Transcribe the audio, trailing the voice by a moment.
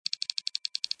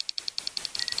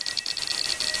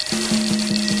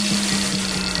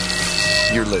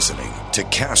You're listening to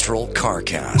Castrol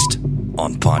CarCast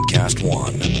on Podcast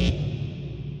One.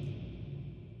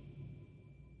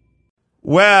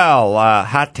 Well,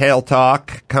 hot tail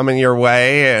talk coming your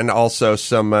way, and also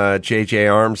some J.J.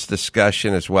 Arms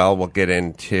discussion as well. We'll get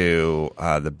into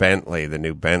the Bentley, the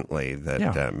new Bentley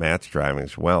that Matt's driving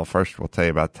as well. First, we'll tell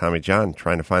you about Tommy John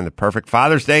trying to find the perfect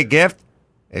Father's Day gift.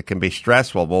 It can be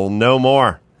stressful. We'll know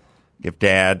more. Give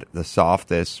Dad the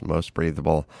softest, most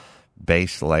breathable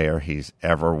base layer he's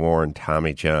ever worn.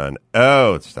 Tommy John.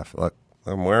 Oh, stuff. Look,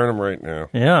 I'm wearing them right now.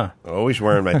 Yeah. Always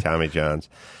wearing my Tommy Johns.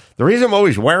 The reason I'm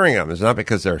always wearing them is not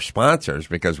because they're sponsors,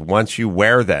 because once you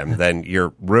wear them, then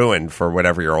you're ruined for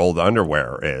whatever your old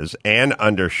underwear is, and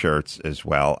undershirts as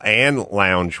well, and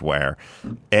loungewear.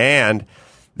 And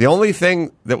the only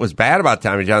thing that was bad about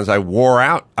Tommy John's, I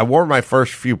wore my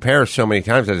first few pairs so many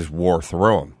times, I just wore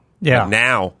through them. Yeah. But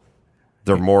now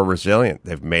they're more resilient.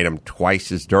 They've made them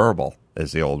twice as durable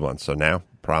as the old ones. So now,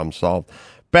 problem solved.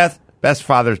 Best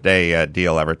Father's Day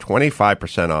deal ever,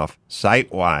 25% off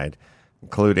site-wide,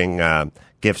 including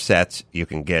gift sets you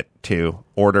can get to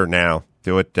order now.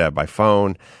 Do it by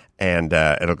phone, and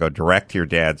it'll go direct to your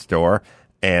dad's door.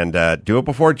 And do it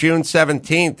before June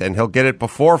 17th, and he'll get it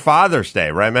before Father's Day.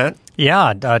 Right, Matt?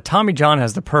 Yeah, Tommy John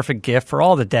has the perfect gift for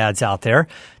all the dads out there.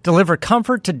 Deliver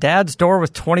comfort to dad's door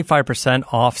with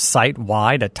 25% off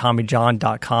site-wide at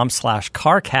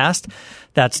TommyJohn.com/CarCast.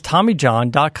 That's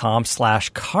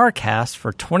TommyJohn.com/CarCast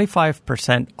for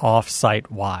 25% off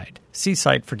site-wide. See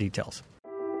site for details.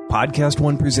 Podcast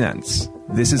One presents.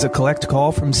 This is a collect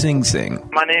call from Sing Sing.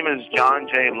 My name is John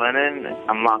J. Lennon.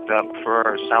 I'm locked up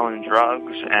for selling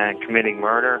drugs and committing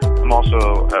murder. I'm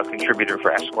also a contributor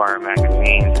for Esquire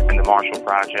magazine and the Marshall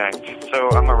Project. So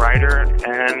I'm a writer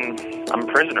and I'm a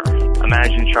prisoner.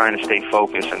 Imagine trying to stay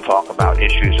focused and talk about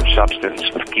issues of substance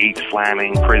with gates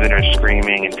slamming, prisoners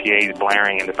screaming, and PAs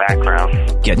blaring in the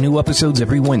background. Get new episodes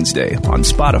every Wednesday on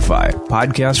Spotify,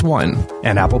 Podcast One,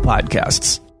 and Apple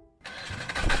Podcasts.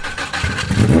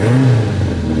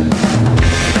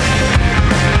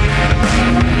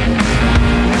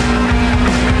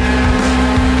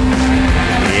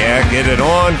 Yeah, get it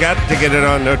on. Got to get it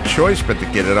on. No choice but to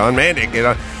get it on. Man, to get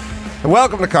on. And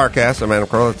welcome to CarCast. I'm Adam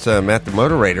Kroll. It's Matt the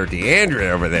Moderator, DeAndre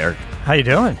over there. How you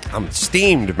doing? I'm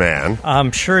steamed, man.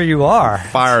 I'm sure you are.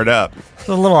 Fired up. It's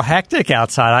a little hectic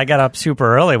outside. I got up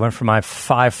super early, went for my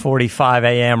 5:45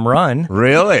 a.m. run.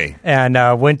 Really? And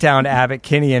went down to Abbot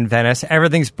Kinney in Venice.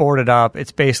 Everything's boarded up.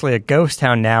 It's basically a ghost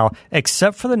town now,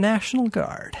 except for the National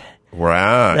Guard.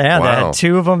 Right. Yeah, wow. They had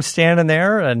two of them standing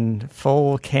there and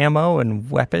full camo and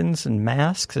weapons and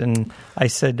masks. And I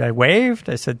waved.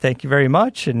 I said, thank you very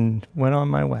much, and went on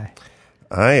my way.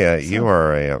 You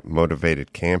are a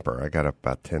motivated camper. I got up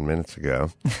about 10 minutes ago,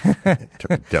 took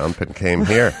a dump, and came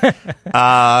here.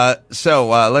 So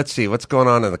let's see. What's going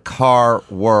on in the car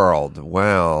world?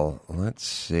 Well, let's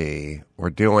see. We're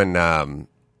doing,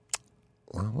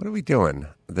 what are we doing?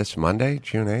 This Monday,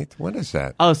 June 8th? What is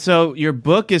that? Oh, so your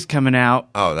book is coming out.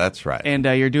 Oh, that's right. And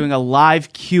you're doing a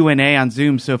live Q&A on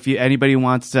Zoom. So if anybody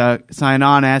wants to sign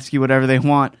on, ask you whatever they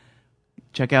want,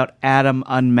 check out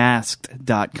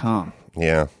AdamUnmasked.com.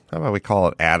 Yeah. How about we call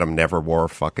it Adam Never Wore a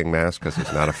Fucking Mask because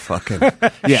he's not a fucking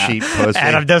sheep pussy.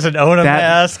 Adam doesn't own a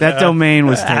mask. That domain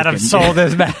was taken. Adam sold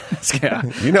his mask. Yeah.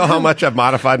 You know how much I've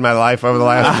modified my life over the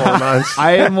last 4 months?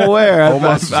 I am aware.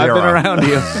 Almost I've zero. been around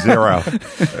you. Zero.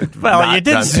 Well, Not you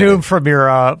did done Zoom from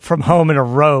your from home in a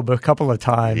robe a couple of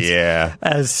times. Yeah.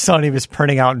 As Sonny was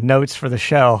printing out notes for the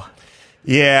show.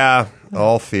 Yeah,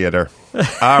 all theater.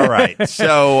 All right.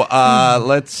 So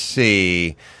let's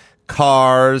see.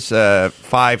 Cars,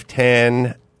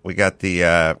 510. We got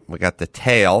the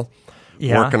tail.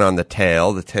 Yeah. Working on the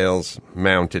tail. The tail's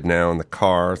mounted now in the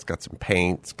car. It's got some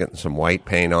paint. It's getting some white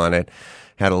paint on it.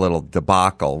 Had a little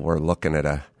debacle. We're looking at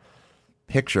a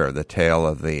picture of the tail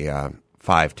of the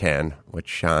 510, which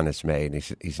Sean has made.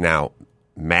 He's now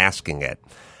masking it.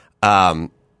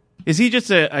 Is he just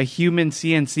a human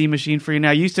CNC machine for you now?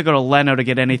 You used to go to Leno to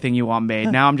get anything you want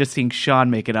made. Now I'm just seeing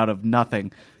Sean make it out of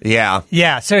nothing. Yeah.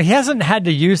 Yeah, so he hasn't had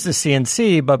to use the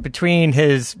CNC, but between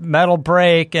his metal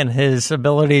brake and his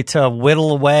ability to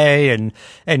whittle away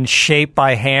and shape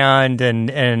by hand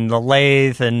and the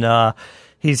lathe, and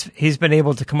he's been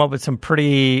able to come up with some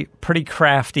pretty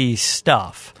crafty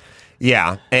stuff.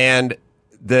 Yeah, and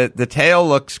the tail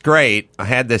looks great. I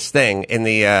had this thing in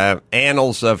the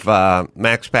annals of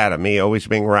Max Pata, me always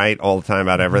being right all the time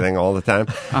about everything all the time.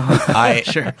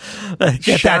 Sure.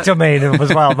 Get that domain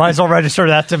as well. Might as well register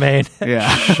that domain. Yeah.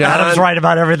 Adam's right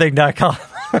about everything.com.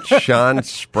 Sean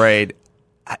sprayed.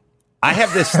 I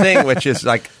have this thing which is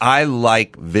like I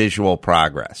like visual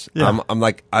progress. Yeah.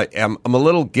 I'm a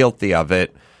little guilty of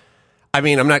it. I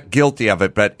mean, I'm not guilty of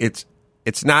it, but it's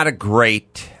not a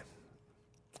great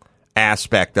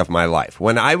aspect of my life.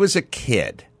 When I was a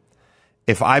kid,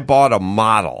 if I bought a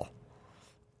model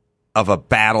of a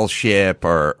battleship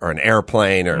or an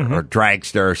airplane or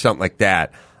dragster or something like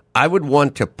that, I would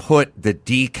want to put the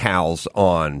decals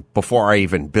on before I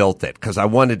even built it because I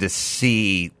wanted to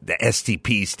see the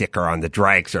STP sticker on the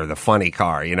dragster, the funny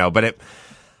car,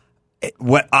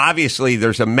 But obviously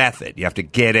there's a method. You have to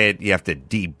get it, you have to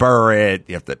deburr it,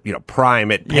 you have to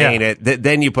prime it, paint it.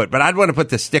 Then you put. But I'd want to put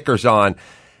the stickers on.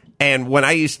 And when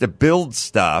I used to build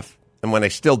stuff, and when I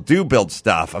still do build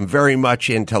stuff, I'm very much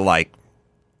into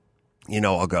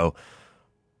I'll go,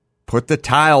 put the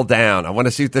tile down. I want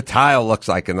to see what the tile looks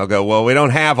like. And they'll go, well, we don't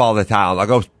have all the tile. I'll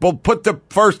go, well, put the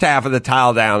first half of the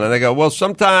tile down. And they go, well,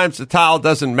 sometimes the tile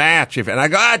doesn't match. And I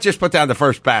go, just put down the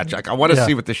first batch. Like, I want to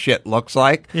see what the shit looks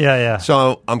like. Yeah.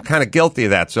 So I'm kind of guilty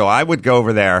of that. So I would go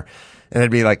over there and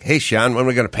I'd be like, hey, Sean, when are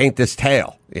we going to paint this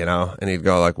tail? And he'd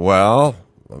go like, well,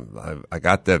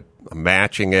 I'm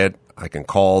matching it. I can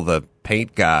call the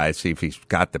paint guy, see if he's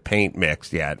got the paint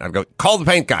mixed yet. I'd go, call the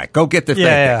paint guy. Go get the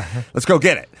thing. Let's go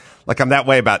get it. Like I'm that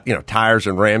way about, tires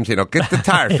and rims. Get the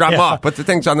tires, drop them off, put the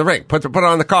things on the ring, put it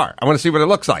on the car. I want to see what it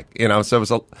looks like.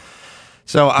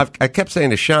 So I kept saying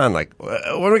to Sean, like, when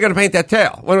are we going to paint that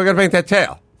tail? When are we going to paint that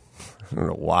tail? I don't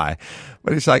know why,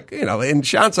 but he's like, and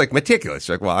Sean's like meticulous.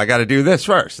 Like, well, I got to do this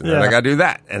first, and then I got to do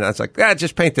that, and I was like,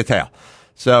 just paint the tail.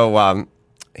 So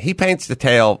he paints the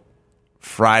tail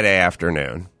Friday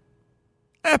afternoon,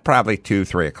 probably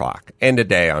 2-3 o'clock, end of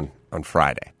day on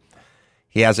Friday.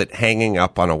 He has it hanging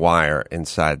up on a wire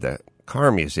inside the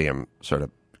car museum, sort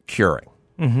of curing.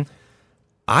 Mm-hmm.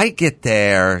 I get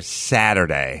there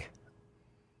Saturday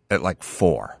at like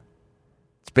 4.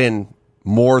 It's been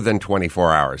more than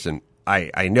 24 hours, and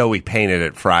I know he painted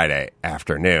it Friday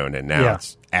afternoon, and now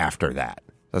it's after that.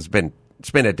 So it's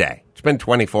been a day. It's been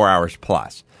 24 hours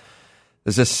plus.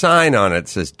 There's a sign on it that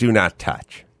says, do not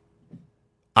touch.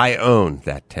 I own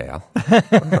that tail.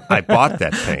 I bought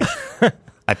that paint.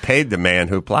 I paid the man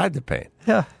who applied the paint.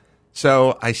 Yeah.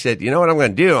 So I said, you know what I'm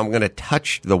going to do? I'm going to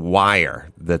touch the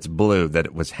wire that's blue that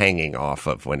it was hanging off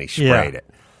of when he sprayed it.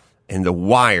 And the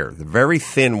wire, the very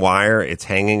thin wire it's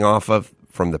hanging off of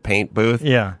from the paint booth,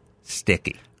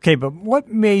 sticky. Okay, but what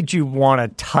made you want to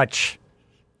touch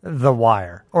the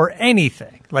wire or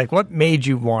anything? Like, what made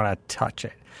you want to touch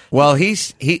it? Well, he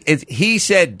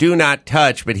said do not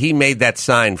touch, but he made that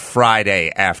sign Friday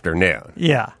afternoon.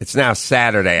 Yeah. It's now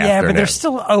Saturday afternoon. Yeah, but there's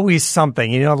still always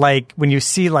something, like when you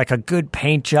see like a good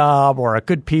paint job or a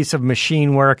good piece of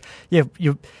machine work,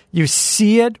 you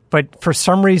see it, but for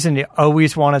some reason you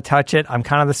always want to touch it. I'm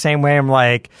kind of the same way. I'm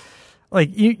like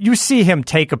you see him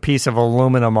take a piece of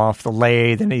aluminum off the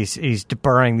lathe and he's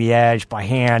deburring the edge by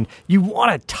hand. You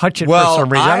want to touch it for some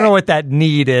reason. I don't know what that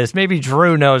need is. Maybe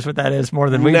Drew knows what that is more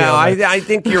than we do. No, I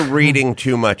think you're reading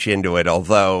too much into it,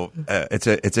 although it's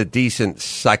a decent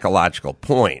psychological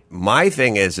point. My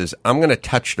thing is I'm going to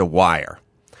touch the wire.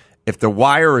 If the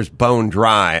wire is bone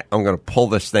dry, I'm going to pull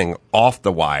this thing off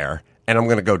the wire, and I'm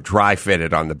going to go dry fit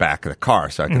it on the back of the car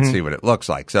so I can see what it looks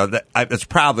like. So that's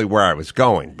probably where I was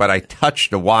going. But I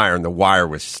touched the wire, and the wire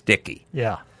was sticky.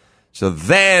 Yeah. So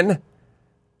then,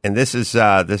 and this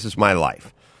is my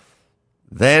life.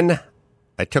 Then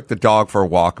I took the dog for a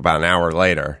walk about an hour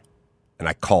later, and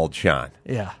I called Sean.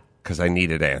 Yeah. Because I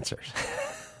needed answers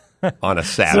on a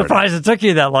Saturday. Surprised it took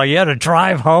you that long. You had to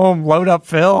drive home, load up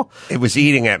Phil. It was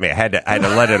eating at me. I had to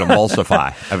let it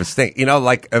emulsify. I was thinking, it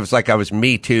was like I was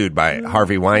Me Too'd by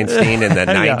Harvey Weinstein in the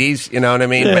 90s. You know what I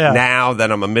mean? Yeah. But now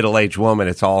that I'm a middle-aged woman,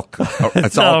 it's all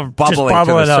bubbling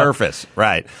to the surface.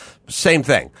 Right. Same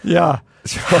thing. Yeah.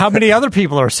 How many other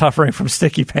people are suffering from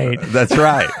sticky paint? That's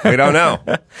right. We don't know.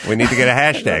 We need to get a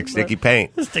hashtag, sticky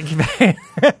paint. Sticky paint.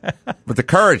 But the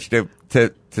courage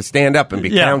to stand up and be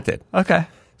counted. Okay.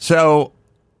 So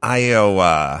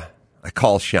I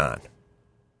call Sean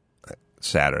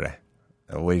Saturday.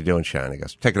 What are you doing, Sean? He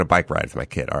goes, taking a bike ride with my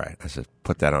kid. All right. I said,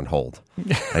 put that on hold.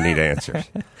 I need answers.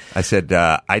 I said,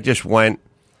 I just went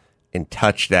and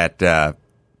touched that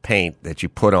paint that you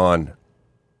put on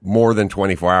more than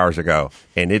 24 hours ago,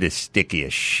 and it is sticky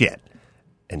as shit.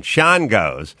 And Sean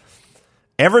goes,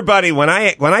 everybody, when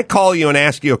I call you and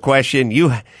ask you a question, you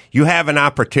have an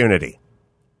opportunity.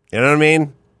 You know what I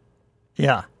mean?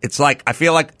 Yeah. It's like, I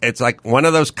feel like it's like one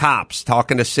of those cops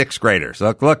talking to sixth graders.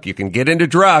 Look, you can get into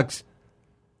drugs.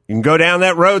 You can go down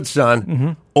that road,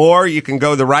 son, or you can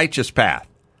go the righteous path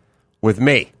with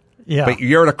me. Yeah. But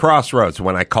you're at a crossroads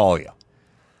when I call you.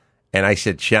 And I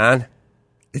said, Sean,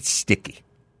 It's sticky.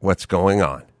 What's going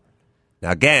on?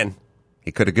 Now, again,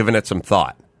 he could have given it some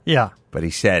thought. Yeah. But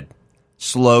he said,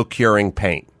 slow curing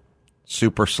paint.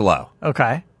 Super slow.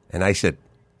 Okay. And I said,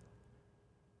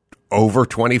 over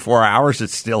 24 hours,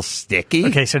 it's still sticky?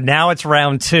 Okay, so now it's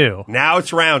round 2. Now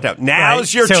it's round up.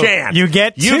 Now's your So chance. you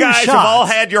get You 2 guys shots. have all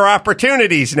had your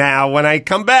opportunities now. When I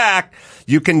come back,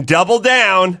 you can double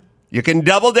down. You can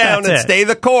double down That's and it. stay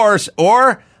the course,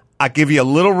 or I'll give you a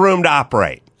little room to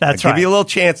operate. That's I'll right. give you a little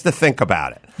chance to think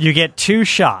about it. You get 2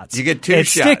 shots. You get 2 it's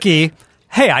shots. sticky.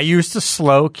 Hey, I used a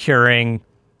slow curing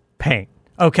paint.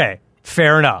 Okay,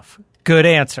 fair enough. Good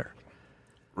answer.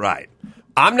 Right.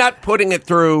 I'm not putting it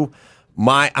through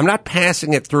I'm not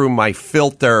passing it through my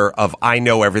filter of I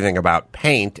know everything about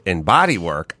paint and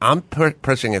bodywork. I'm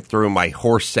pushing it through my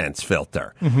horse sense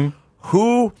filter. Mm-hmm.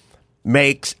 Who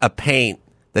makes a paint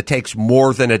that takes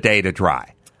more than a day to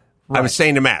dry? Right. I was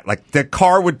saying to Matt, like the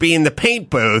car would be in the paint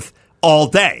booth all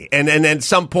day. And then at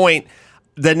some point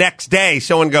the next day,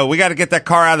 someone go, we got to get that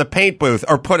car out of the paint booth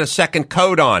or put a second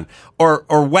coat on or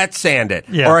wet sand it.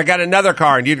 Yeah. Or I got another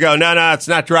car and you'd go, no, it's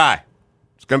not dry.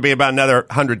 It's going to be about another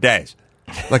 100 days.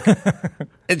 Like,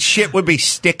 and shit would be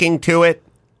sticking to it.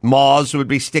 Moths would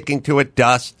be sticking to it.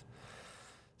 Dust.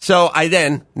 So I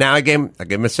gave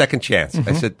him a second chance. Mm-hmm.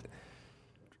 I said,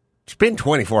 it's been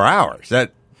 24 hours.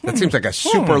 That seems like a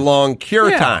super long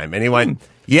cure time. And he went,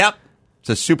 yep, it's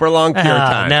a super long cure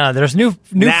time. No, there's new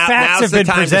facts have been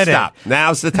presented. Stop.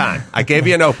 Now's the time. I gave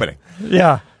you an opening.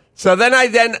 Yeah. So then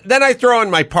I throw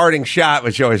in my parting shot,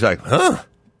 which always like,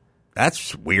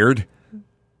 that's weird.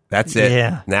 That's it.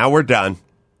 Yeah. Now we're done.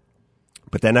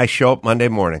 But then I show up Monday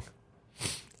morning,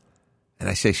 and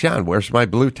I say, Sean, where's my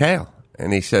blue tail?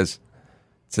 And he says,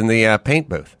 it's in the paint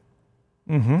booth.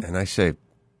 Mm-hmm. And I say,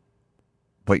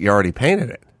 but you already painted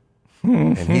it.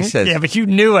 And he says, yeah, but you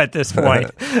knew at this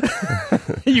point.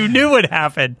 You knew what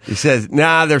happened. He says,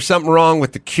 nah, there's something wrong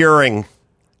with the curing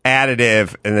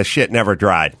additive, and the shit never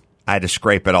dried. I had to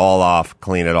scrape it all off,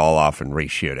 clean it all off, and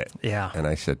reshoot it. Yeah. And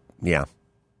I said, yeah.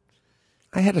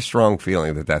 I had a strong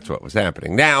feeling that that's what was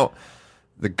happening. Now,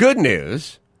 the good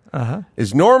news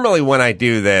is normally when I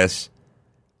do this,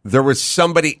 there was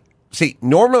somebody. See,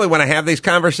 normally when I have these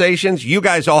conversations, you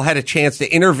guys all had a chance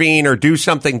to intervene or do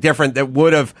something different that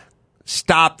would have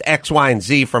stopped X, Y, and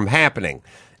Z from happening.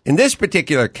 In this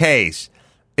particular case,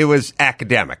 it was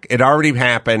academic. It already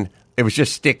happened. It was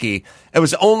just sticky. It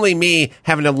was only me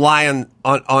having to lie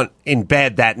on in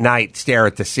bed that night, stare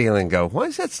at the ceiling, and go, why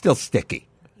is that still sticky?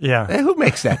 Yeah. Hey, who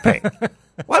makes that paint?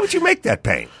 Why would you make that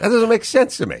paint? That doesn't make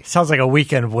sense to me. Sounds like a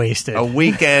weekend wasted. A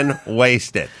weekend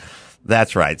wasted.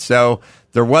 That's right. So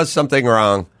there was something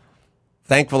wrong.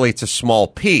 Thankfully, it's a small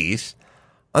piece.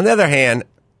 On the other hand,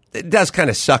 it does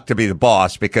kind of suck to be the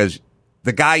boss because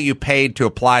the guy you paid to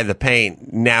apply the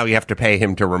paint, now you have to pay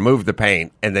him to remove the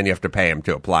paint, and then you have to pay him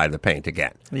to apply the paint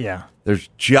again. Yeah. There's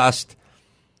just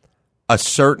a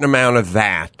certain amount of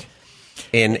that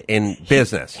in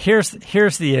business. Here's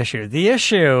the issue. The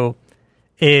issue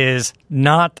is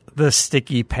not the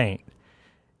sticky paint.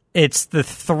 It's the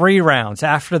 3 rounds.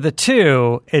 After the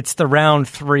 2, it's the round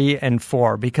 3 and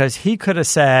 4 because he could have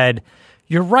said,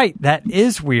 you're right, that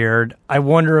is weird. I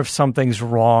wonder if something's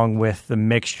wrong with the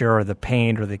mixture or the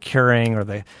paint or the curing or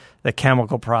the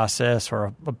chemical process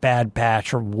or a bad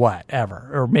batch or whatever.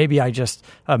 Or maybe I just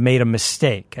made a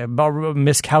mistake, a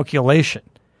miscalculation,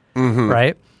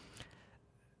 right?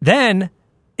 Then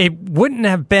it wouldn't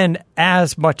have been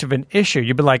as much of an issue.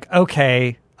 You'd be like,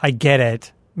 okay, I get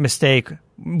it. Mistake.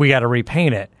 We got to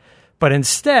repaint it. But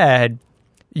instead,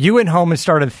 you went home and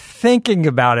started thinking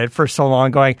about it for so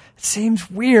long, going, it seems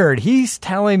weird. He's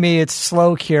telling me it's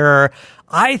slow cure.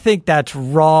 I think that's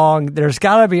wrong. There's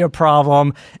got to be a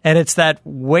problem. And it's that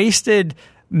wasted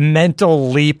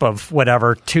mental leap of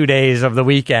whatever 2 days of the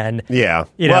weekend. Yeah.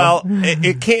 You know? Well,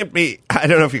 it can't be. I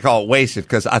don't know if you call it wasted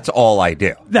because that's all I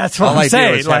do. That's what all I'm I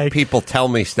saying. do is have people tell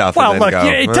me stuff. Well, and then look, go,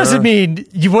 it doesn't mean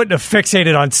you wouldn't have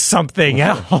fixated on something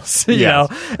else. You Yes.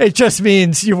 know, it just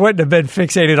means you wouldn't have been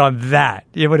fixated on that.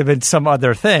 It would have been some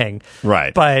other thing.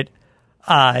 Right. But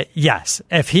yes,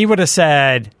 if he would have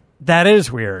said, that is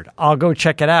weird, I'll go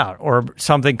check it out, or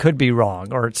something could be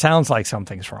wrong, or it sounds like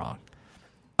something's wrong.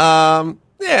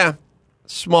 Yeah.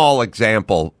 Small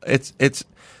example. It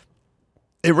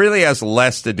really has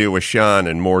less to do with Sean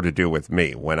and more to do with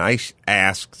me. When I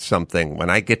ask something, when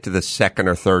I get to the second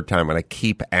or third time and I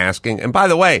keep asking, and by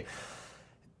the way,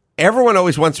 everyone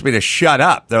always wants me to shut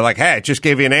up. They're like, hey, I just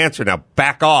gave you an answer. Now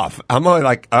back off. I'm only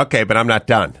like, okay, but I'm not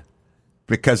done.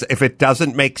 Because if it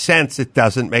doesn't make sense, it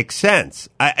doesn't make sense.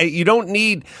 You don't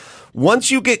need, once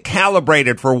you get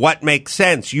calibrated for what makes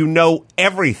sense, you know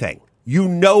everything.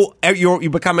 you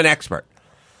become an expert.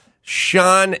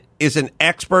 Sean is an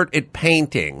expert at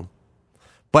painting,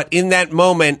 but in that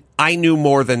moment, I knew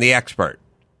more than the expert.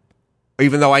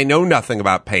 Even though I know nothing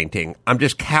about painting, I'm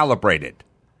just calibrated.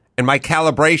 And my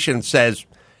calibration says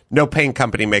no paint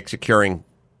company makes a paint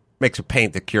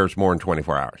that cures more in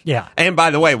 24 hours. Yeah. And by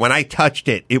the way, when I touched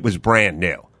it, it was brand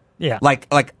new. Yeah. Like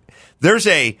there's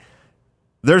a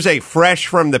fresh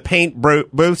from the paint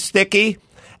booth sticky,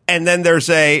 and then there's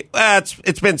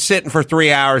it's been sitting for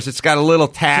 3 hours. It's got a little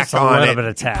tack Just a on little it. bit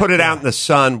of tack, Put it out in the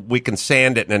sun. We can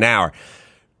sand it in an hour.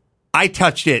 I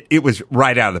touched it. It was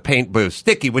right out of the paint booth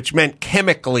sticky, which meant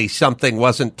chemically something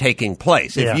wasn't taking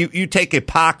place. Yeah. If you take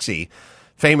epoxy,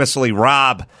 famously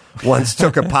Rob once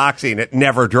took epoxy and it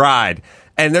never dried.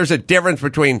 And there's a difference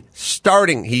between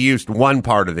he used one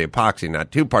part of the epoxy, not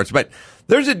two parts, but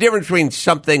there's a difference between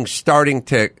something starting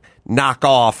to knock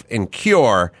off and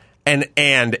cure and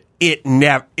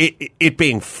it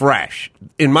being fresh.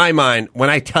 In my mind, when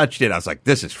I touched it, I was like,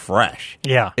 this is fresh.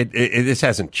 Yeah. This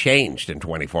hasn't changed in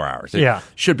 24 hours. It Yeah.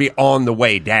 should be on the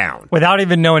way down. Without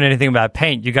even knowing anything about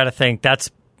paint, you got to think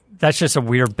that's just a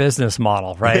weird business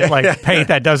model, right? Like paint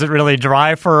that doesn't really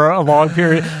dry for a long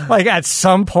period. Like at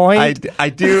some point, I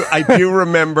do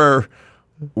remember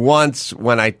once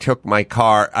when I took my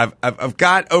car. I've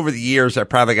got over the years. I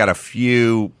probably got a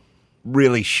few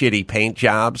really shitty paint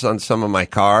jobs on some of my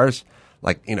cars,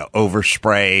 like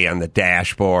overspray on the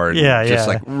dashboard. Just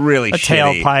like really a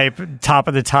shitty tailpipe, top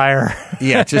of the tire.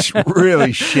 Yeah, just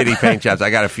really shitty paint jobs. I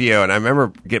got a few, and I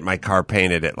remember getting my car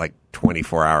painted at like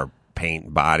 24-hour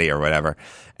paint body or whatever.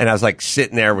 And I was like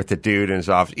sitting there with the dude in his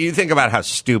office. You think about how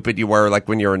stupid you were, like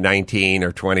when you were 19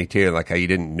 or 22, like how you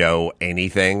didn't know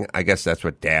anything. I guess that's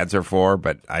what dads are for,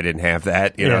 but I didn't have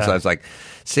that, So I was like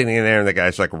sitting in there, and the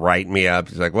guy's like writing me up.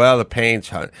 He's like, "Well, the paint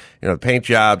job's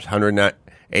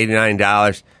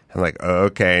 $189." I'm like, oh,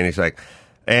 "Okay," and he's like,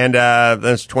 "And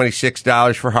that's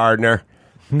 $26 for hardener."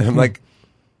 And I'm like,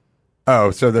 "Oh,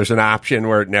 so there's an option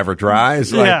where it never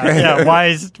dries?" Yeah.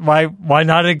 Why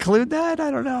not include that?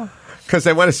 I don't know. Because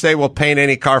they want to say we'll paint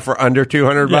any car for under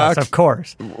 $200. Yes, of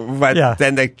course. But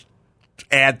then they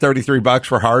add $33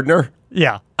 for hardener.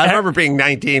 Yeah. I remember being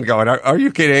 19 going, are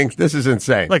you kidding? This is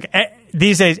insane. Look,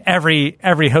 these days, every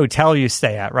hotel you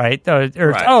stay at, right?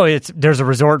 Right. There's a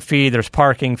resort fee, there's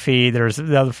parking fee, there's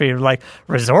the other fee. Like,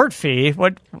 resort fee?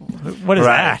 What is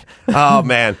that? Oh,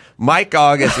 man. Mike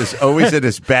August is always at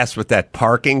his best with that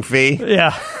parking fee.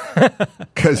 Yeah.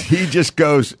 Because he just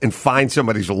goes and finds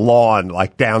somebody's lawn,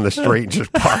 like down the street, and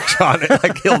just parks on it.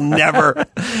 Like he'll never.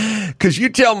 Because you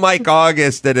tell Mike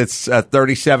August that it's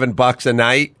 $37 a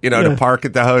night, to park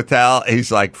at the hotel.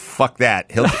 He's like, fuck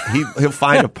that. He'll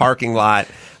find a parking lot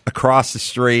across the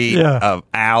street,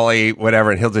 alley, whatever,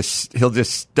 and he'll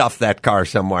just stuff that car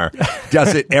somewhere.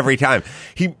 Does it every time.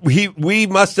 We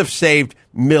must have saved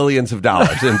millions of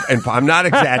dollars, and I'm not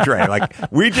exaggerating. Like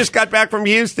we just got back from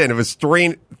Houston. It was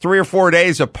three or 4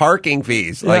 days of parking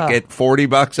fees, like at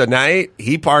 $40 a night.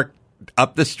 He parked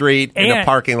up the street in a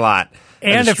parking lot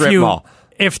at a strip mall.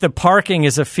 If the parking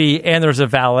is a fee and there's a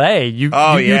valet, you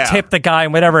tip the guy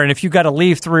and whatever. And if you got to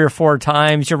leave 3 or 4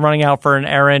 times, you're running out for an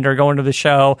errand or going to the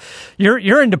show,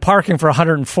 you're into parking for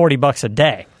 $140 a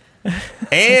day.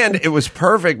 And it was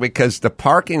perfect because the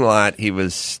parking lot he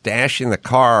was stashing the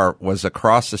car was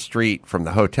across the street from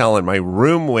the hotel, and my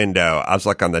room window, I was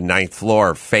like on the 9th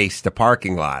floor, faced the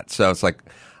parking lot. So it's like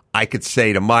I could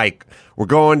say to Mike, we're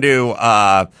going to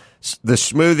the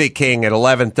Smoothie King at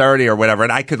 11:30 or whatever,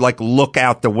 and I could like look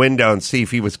out the window and see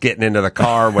if he was getting into the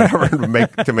car or whatever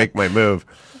to make my move.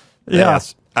 Yeah.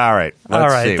 Yes. All right.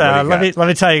 Let's see. Let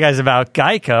me tell you guys about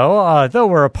Geico. Though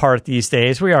we're apart these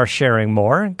days, we are sharing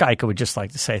more. Geico would just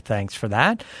like to say thanks for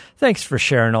that. Thanks for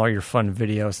sharing all your fun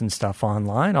videos and stuff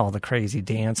online, all the crazy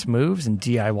dance moves and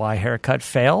DIY haircut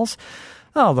fails.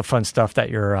 All the fun stuff that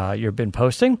you've been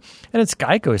posting. And it's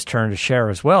Geico's turn to share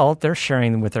as well. They're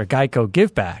sharing them with their Geico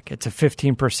Give Back. It's a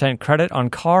 15% credit on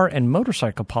car and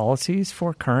motorcycle policies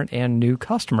for current and new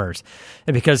customers.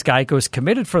 And because Geico is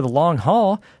committed for the long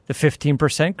haul, the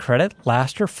 15% credit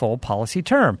lasts your full policy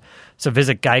term. So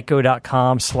visit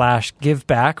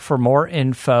geico.com/giveback for more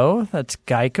info. That's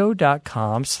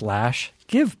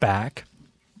geico.com/giveback.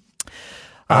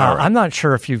 I'm not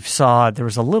sure if you saw, there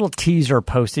was a little teaser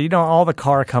posted. All the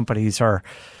car companies are,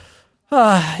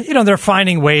 they're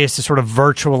finding ways to sort of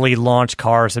virtually launch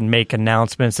cars and make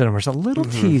announcements. And there was a little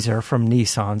teaser from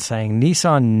Nissan saying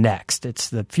Nissan Next. It's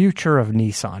the future of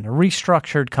Nissan, a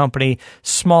restructured company,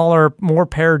 smaller, more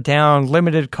pared down,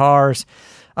 limited cars.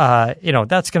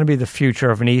 That's going to be the future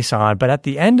of Nissan. But at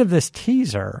the end of this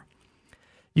teaser,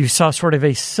 you saw sort of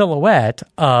a silhouette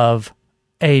of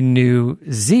a new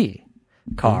Z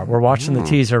car. We're watching the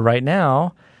teaser right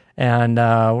now, and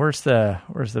where's the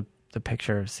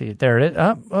picture? See, there it is.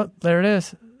 Oh, there it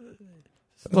is.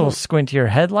 A little squintier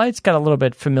headlights, got a little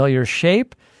bit familiar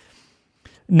shape.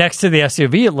 Next to the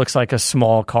SUV, it looks like a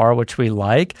small car, which we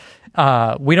like.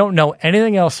 We don't know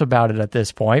anything else about it at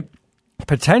this point.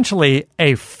 Potentially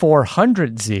a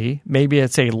 400Z. Maybe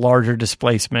it's a larger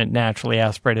displacement, naturally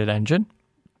aspirated engine.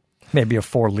 Maybe a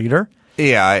 4-liter.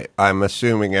 Yeah, I'm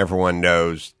assuming everyone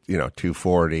knows,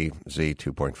 240, Z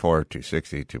 2.4,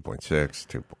 260, 2.6,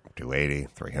 280,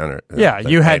 300. Yeah,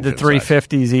 you had the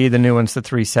 350Z, the new one's the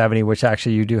 370, which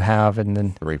actually you do have, and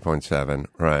then 3.7,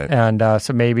 right? And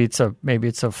so maybe it's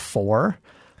a 4.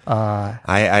 I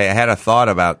had a thought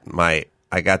about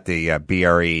I got the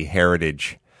BRE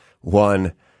Heritage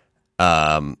one.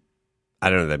 I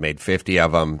don't know. They made 50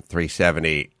 of them,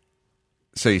 370.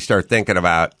 So you start thinking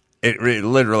about it.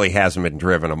 Literally hasn't been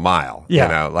driven a mile.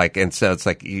 Yeah. And so it's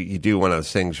like you do one of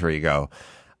those things where you go,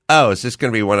 oh, is this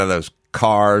going to be one of those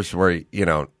cars where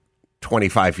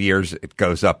 25 years it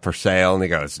goes up for sale, and you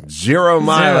go, it's 0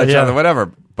 mileage on the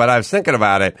whatever. But I was thinking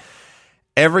about it.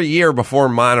 Every year before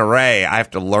Monterey, I have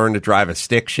to learn to drive a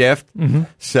stick shift. Mm-hmm.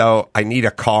 So I need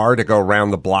a car to go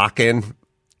around the block in.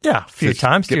 Yeah, a few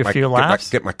times, do a few laps.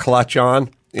 Get my clutch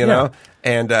on, you know.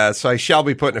 And so I shall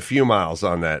be putting a few miles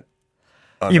on that.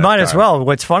 You might as well.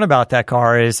 What's fun about that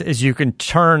car is you can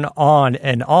turn on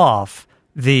and off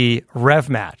the rev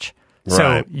match. Right.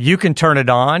 So you can turn it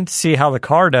on, see how the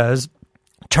car does,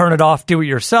 turn it off, do it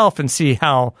yourself, and see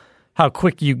how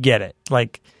quick you get it,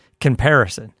 like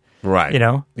comparison. Right.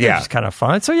 Yeah. Which is kind of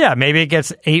fun. So, maybe it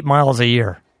gets 8 miles a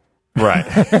year. Right.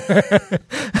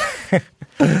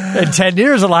 In 10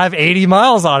 years, it'll have 80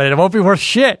 miles on it. It won't be worth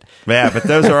shit. Yeah, but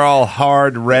those are all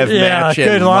hard rev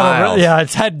matching miles.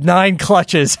 It's had 9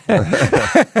 clutches.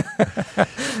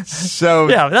 So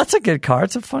that's a good car.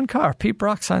 It's a fun car. Pete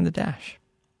Brock signed the dash.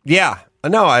 Yeah.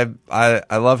 No, I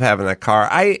love having that car.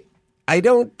 I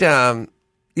don't,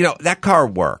 that car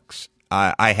works.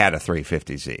 I had a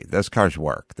 350Z. Those cars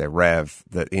work. They rev.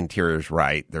 The interior's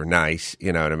right. They're nice.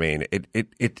 You know what I mean?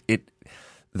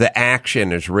 The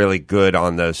action is really good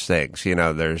on those things.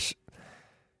 There's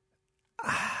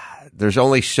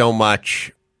only so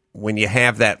much when you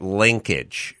have that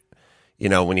linkage.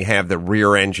 When you have the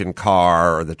rear engine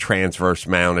car or the transverse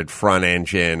mounted front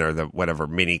engine or the whatever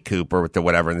Mini Cooper with the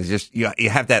whatever, and just you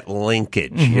have that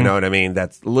linkage. Mm-hmm. You know what I mean?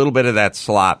 That's a little bit of that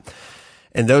slop.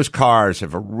 And those cars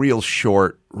have a real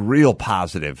short, real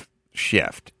positive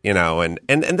shift, and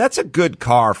that's a good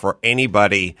car for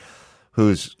anybody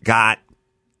who's got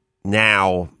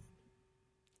now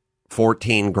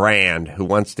 $14,000, who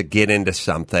wants to get into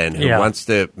something, who wants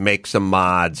to make some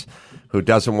mods, who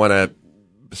doesn't want to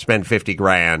spend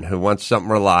 $50,000, who wants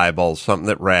something reliable, something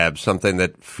that revs, something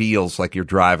that feels like you're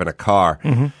driving a car.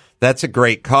 Mm-hmm. That's a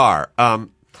great car.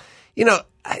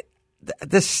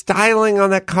 The styling on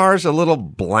that car is a little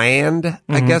bland,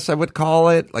 I guess I would call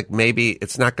it. Like maybe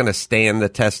it's not going to stand the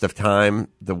test of time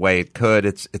the way it could.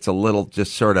 It's a little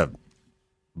just sort of.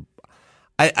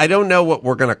 I don't know what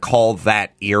we're going to call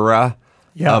that era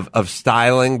of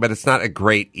styling, but it's not a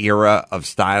great era of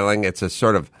styling. It's a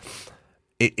sort of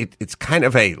it's kind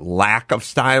of a lack of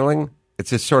styling. It's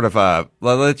just sort of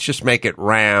let's just make it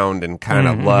round and kind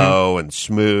of low and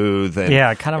smooth.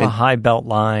 And, kind of a high belt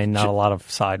line, not a lot of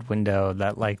side window.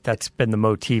 That's been the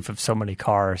motif of so many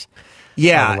cars.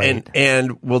 Yeah,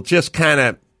 and we'll just kind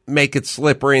of make it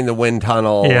slippery in the wind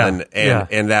tunnel,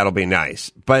 and that'll be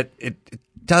nice. But it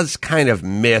does kind of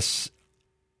miss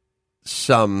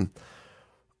some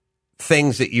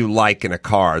things that you like in a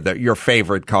car, that your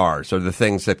favorite cars, or the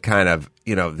things that kind of,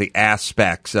 the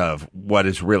aspects of what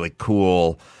is really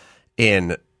cool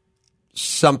in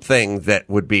something that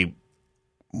would be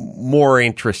more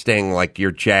interesting, like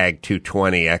your Jag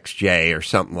 220 XJ or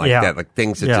something like that, like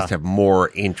things that just have more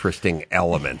interesting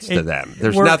elements to them.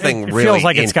 There's nothing really. It feels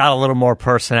like it's got a little more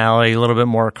personality, a little bit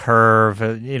more curve,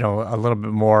 a little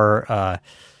bit more.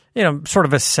 Sort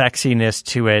of a sexiness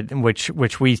to it,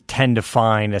 which we tend to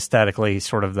find aesthetically,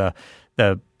 sort of the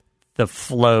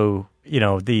flow,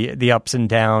 the ups and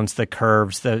downs, the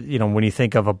curves, when you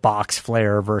think of a box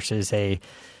flare versus a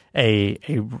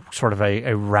sort of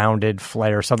a rounded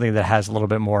flare, something that has a little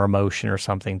bit more emotion or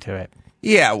something to it.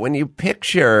 Yeah, when you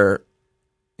picture,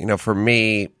 for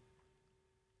me,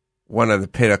 one of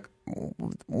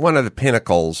the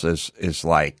pinnacles is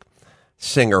like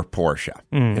Singer Porsche.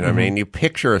 Mm-hmm. You know what I mean? You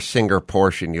picture a Singer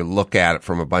Porsche and you look at it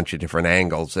from a bunch of different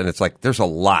angles, and it's like there's a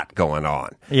lot going on.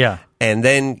 Yeah. And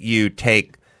then you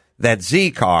take that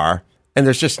Z car, and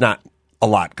there's just not a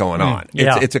lot going on.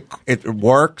 Yeah. It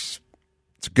works.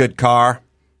 It's a good car.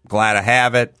 glad I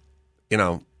have it. You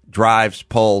know, drives,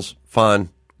 pulls, fun,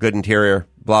 good interior,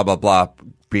 blah, blah, blah.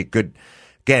 Be good.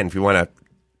 Again, if you want a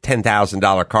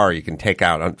 $10,000 car you can take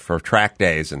out for track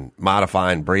days and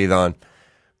modify and breathe on,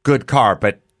 good car.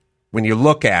 But when you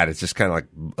look at it, it's just kind of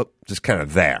like, just kind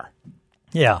of there.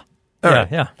 Yeah. All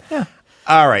right. Yeah.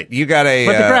 All right, you got a...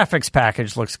 But the graphics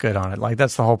package looks good on it. Like,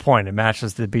 that's the whole point. It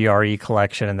matches the BRE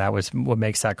collection, and that was what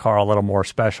makes that car a little more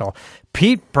special.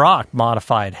 Pete Brock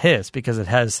modified his because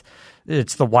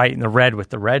it's the white and the red with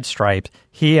the red stripes.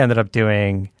 He ended up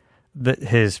doing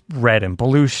his red and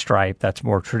blue stripe that's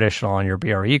more traditional on your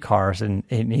BRE cars, and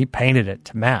he painted it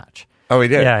to match. Oh, he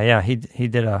did? Yeah. He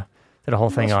did a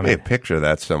whole thing on it. A picture of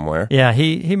that somewhere. Yeah,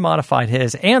 he modified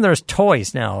his. And there's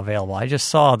toys now available. I just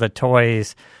saw the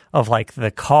toys of like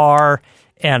the car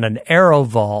and an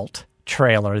AeroVault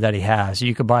trailer that he has.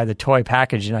 You could buy the toy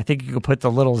package, and I think you could put the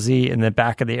little Z in the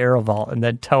back of the AeroVault and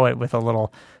then tow it with a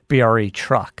little BRE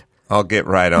truck. I'll get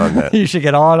right on that. You should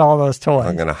get on all those toys.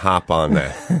 I'm going to hop on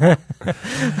that.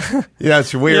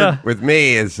 It's weird with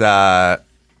me is I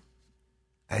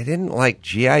didn't like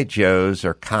G.I. Joes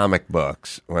or comic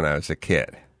books when I was a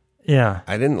kid. Yeah.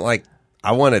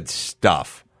 I wanted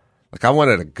stuff. Like, I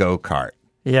wanted a go-kart.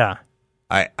 Yeah.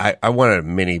 I wanted a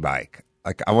mini bike.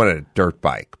 Like, I wanted a dirt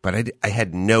bike, but I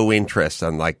had no interest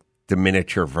on, like, the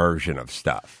miniature version of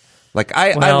stuff. Like,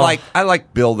 I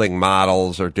like building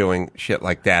models or doing shit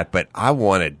like that, but I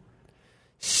wanted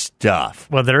stuff.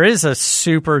 Well, there is a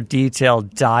super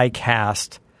detailed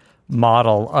die-cast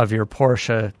model of your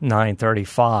Porsche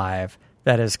 935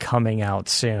 that is coming out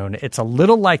soon. It's a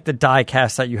little like the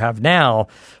die-cast that you have now,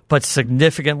 but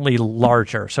significantly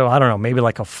larger. So I don't know, maybe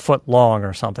like a foot long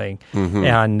or something. Mm-hmm.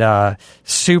 And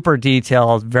super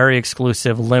detailed, very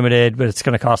exclusive, limited, but it's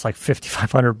going to cost like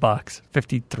 $5,500.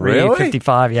 53, really?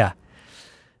 55, yeah.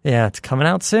 Yeah, it's coming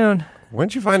out soon.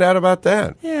 When'd you find out about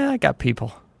that? Yeah, I got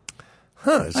people.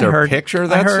 Huh, is there a picture of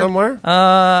that somewhere?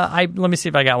 Let me see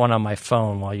if I got one on my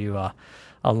phone while you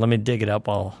let me dig it up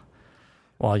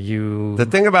while you... The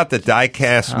thing about the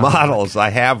die-cast models, I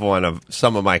have one of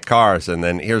some of my cars, and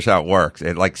then here's how it works.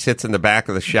 It, like, sits in the back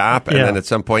of the shop, and then at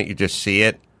some point you just see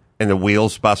it, and the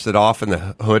wheel's busted off, and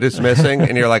the hood is missing,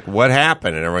 and you're like, what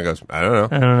happened? And everyone goes, I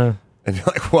don't know. And you're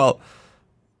like, well,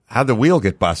 how'd the wheel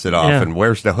get busted off, and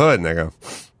where's the hood? And they go,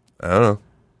 I don't know.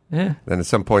 Yeah. Then at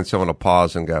some point someone will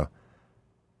pause and go,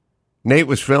 Nate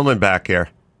was filming back here.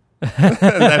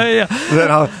 then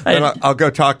I'll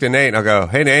go talk to Nate, and I'll go,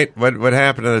 hey, Nate, what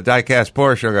happened to the die-cast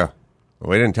Porsche? He'll go,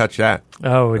 we didn't touch that.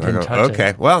 Oh, we didn't touch it.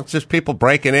 Okay, well, it's just people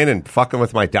breaking in and fucking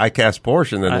with my die-cast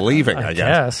Porsche and then leaving, I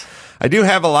guess. I do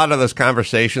have a lot of those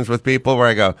conversations with people where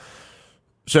I go,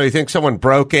 so you think someone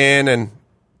broke in and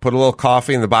put a little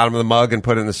coffee in the bottom of the mug and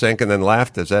put it in the sink and then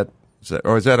left? Is that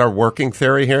our working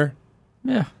theory here?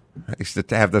 Yeah. I used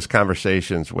to have those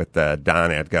conversations with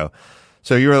Don. I'd go,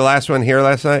 so you were the last one here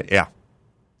last night? Yeah.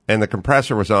 And the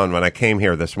compressor was on when I came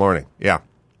here this morning? Yeah.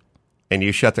 And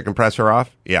you shut the compressor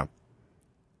off? Yeah.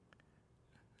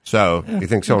 So you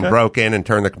think someone broke in and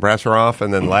turned the compressor off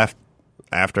and then left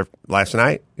after last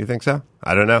night? You think so?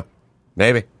 I don't know.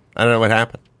 Maybe. I don't know what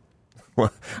happened.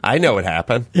 Well, I know what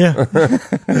happened. Yeah.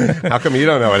 How come you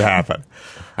don't know what happened?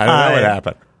 I don't know what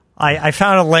happened. I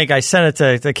found a link. I sent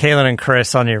it to Kaylin and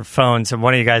Chris on your phones, and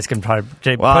one of you guys can probably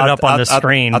put it up on the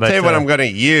screen. I'll tell you what I'm going to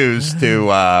use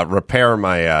to repair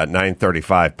my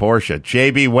 935 Porsche.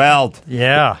 JB Weld.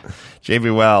 Yeah.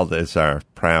 JB Weld is our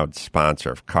proud sponsor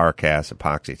of CarCast,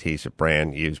 epoxy adhesive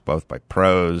brand used both by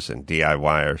pros and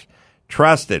DIYers.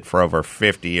 Trusted for over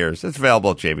 50 years. It's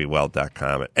available at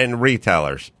jbweld.com and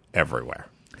retailers everywhere.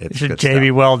 You should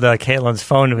JB Weld Caitlin's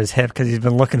phone to his hip because he's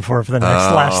been looking for it for the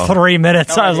last 3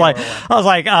 minutes. I was like,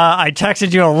 I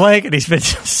texted you a link, and he's been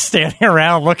just standing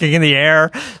around looking in the air,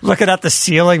 looking at the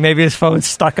ceiling. Maybe his phone's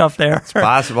stuck up there. It's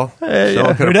possible.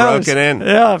 Someone could have broken in.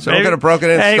 Yeah, someone could have broken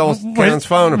in, stole Caitlin's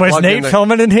phone. Was Nate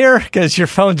filming in here? Because your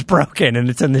phone's broken and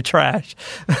it's in the trash.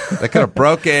 They could have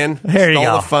broke in,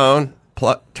 stole the phone,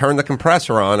 turned the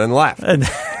compressor on, and left.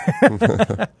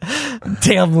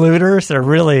 Damn looters! They're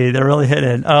really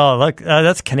hitting. Oh, look,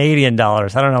 that's Canadian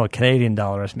dollars. I don't know what Canadian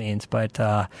dollars means, but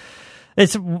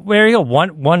it's where you go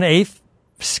 1/8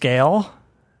 scale.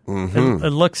 Mm-hmm.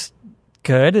 It looks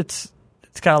good. It's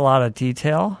got a lot of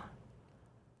detail.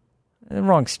 The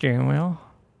wrong steering wheel.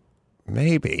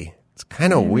 Maybe it's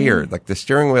kind of weird. Like the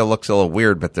steering wheel looks a little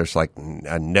weird, but there's like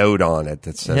a note on it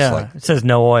that says it says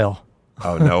no oil.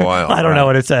 Oh, no oil. I don't know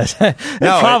what it says.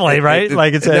 Probably, right?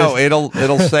 Like it says. No,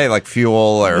 it'll say like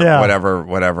fuel or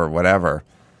whatever.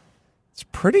 It's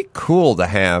pretty cool to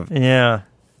have. Yeah.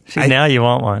 See, now you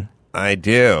want one. I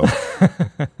do.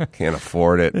 Can't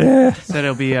afford it. Said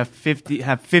it'll be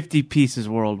 50 pieces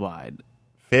worldwide.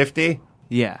 50?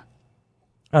 Yeah.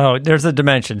 Oh, there's the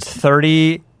dimensions: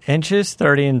 30 inches,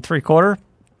 30 and 3/4.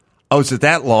 Oh, is it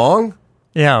that long?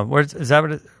 Yeah, is that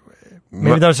what?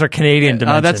 Maybe those are Canadian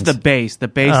dimensions. That's the base. The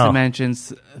base Oh.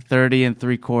 dimensions 30 and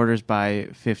 3/4 by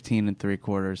 15 and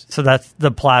 3/4. So that's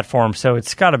the platform. So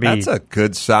it's got to be. That's a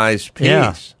good sized piece.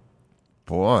 Yeah.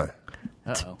 Boy,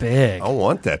 It's big. I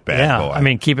want that bad boy. I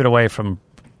mean, keep it away from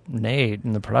Nate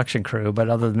and the production crew, but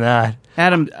other than that,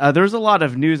 Adam, there was a lot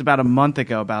of news about a month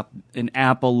ago about an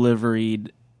Apple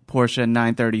liveried Porsche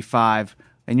 935,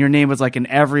 and your name was like in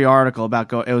every article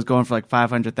about it was going for like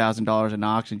 $500,000 in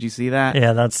auction. Did you see that?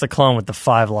 yeah, that's the clone with the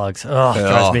 5 lugs. Oh, it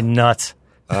drives me nuts.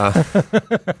 That's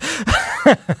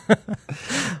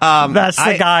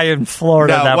the guy in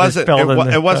Florida that was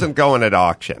building. It wasn't going at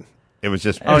auction. It was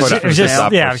just. It was put up just for it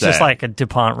was just sale. like a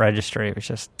DuPont registry. It was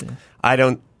just. I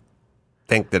don't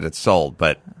think that it's sold,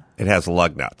 but it has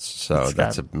lug nuts, so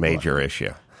that's a major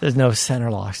issue. There's no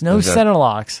center locks. No center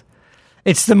locks.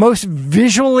 It's the most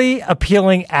visually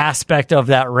appealing aspect of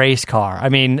that race car. I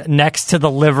mean, next to the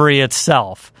livery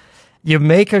itself. You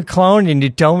make a clone and you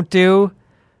don't do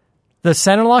the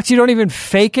center locks. You don't even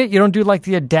fake it. You don't do like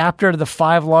the adapter to the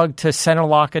 5 lug to center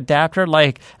lock adapter.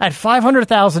 Like at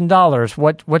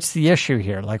 $500,000, what's the issue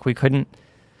here? Like we couldn't.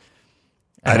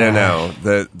 I don't know.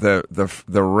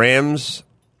 The rims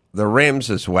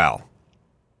as well.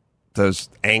 Those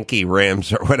Anki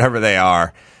rims or whatever they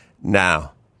are.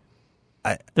 Now,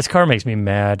 This car makes me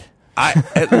mad.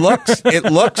 it looks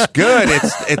good.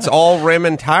 It's all rim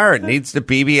and tire. It needs the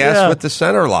BBS with the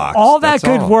center locks. All that That's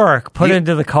good all. work put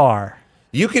into the car.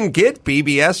 You can get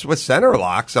BBS with center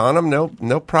locks on them. No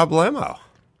problemo.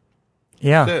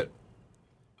 Yeah. That's it.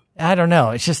 I don't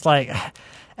know. It's just like,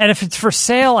 and if it's for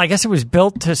sale, I guess it was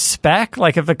built to spec.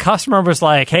 Like if the customer was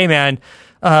like, "Hey, man,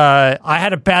 I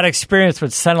had a bad experience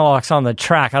with center locks on the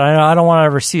track, and I don't want to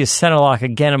ever see a center lock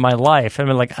again in my life," and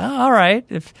I'm like, "Oh, all right,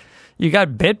 if you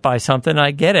got bit by something,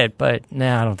 I get it, but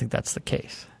I don't think that's the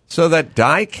case." So that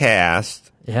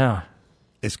Diecast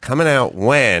is coming out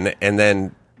when, and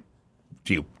then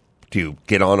do you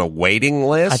get on a waiting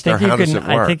list, or how does it work?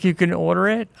 I think you can order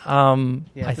it.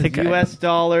 I think US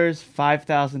dollars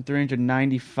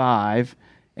 $5,395,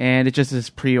 and it just is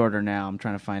pre-order now. I'm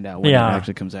trying to find out when it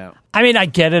actually comes out. I mean, I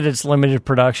get it; it's limited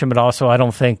production, but also I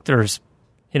don't think there's,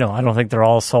 I don't think they're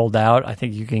all sold out. I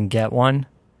think you can get one.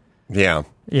 Yeah.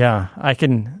 Yeah, I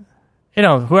can.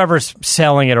 Whoever's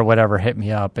selling it or whatever, hit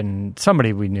me up. And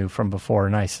somebody we knew from before,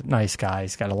 nice guy.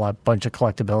 He's got a bunch of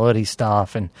collectability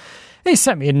stuff, and he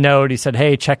sent me a note. He said,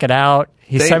 "Hey, check it out."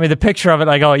 He sent me the picture of it.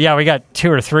 I go, "Yeah, we got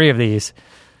 2 or 3 of these."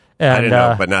 And, I didn't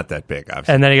know, but not that big,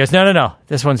 obviously. And then he goes, "No,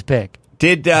 this one's big."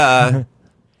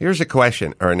 Here's a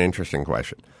question, or an interesting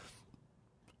question.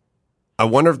 I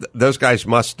wonder if those guys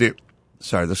must do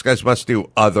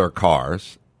other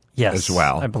cars. Yes, as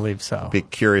well. I believe so. Be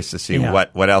curious to see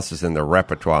what else is in the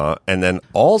repertoire. And then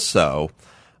also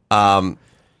having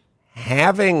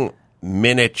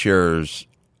miniatures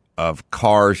of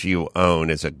cars you own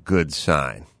is a good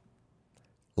sign.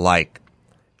 Like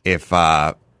if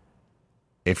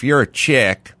you're a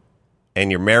chick and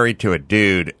you're married to a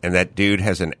dude and that dude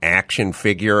has an action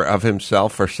figure of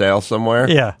himself for sale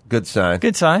somewhere, good sign.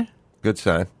 Good sign. Good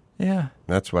sign. Yeah.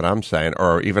 That's what I'm saying.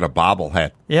 Or even a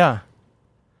bobblehead. Yeah.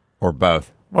 Or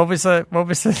both. What was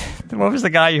the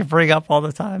guy you bring up all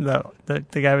the time? The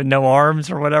guy with no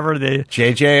arms or whatever. The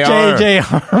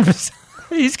JJ Arms.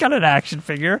 He's got an action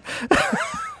figure.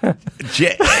 The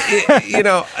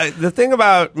thing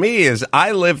about me is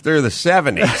I lived through the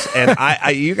 70s,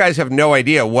 and you guys have no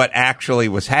idea what actually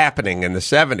was happening in the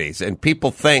 70s. And people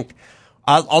think,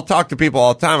 I'll talk to people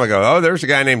all the time. I go, "Oh, there's a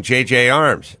guy named JJ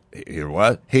Arms."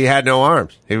 What? He had no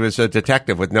arms. He was a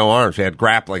detective with no arms. He had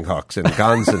grappling hooks and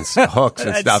guns and hooks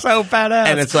and stuff. So badass.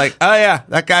 And it's like, oh yeah,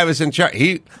 that guy was in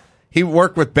charge. He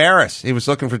worked with Barris. He was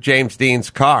looking for James Dean's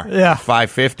car. Yeah.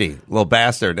 550, little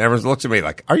bastard. And everyone looks at me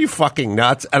like, "Are you fucking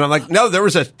nuts?" And I'm like, "No, there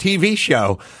was a TV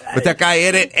show with that guy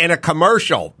in it and a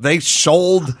commercial. They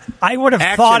sold I would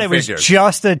have thought it was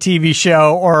just a TV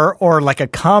show or like a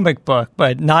comic book,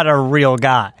 but not a real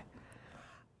guy.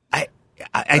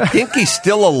 I think he's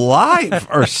still alive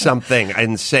or something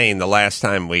insane the last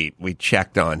time we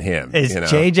checked on him. Is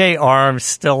JJ Arms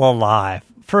still alive?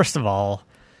 First of all.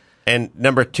 And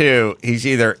number 2, he's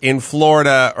either in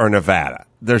Florida or Nevada.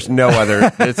 There's no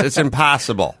other. It's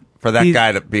impossible for that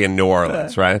guy to be in New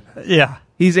Orleans, right? Yeah.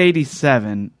 He's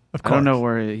 87. I don't know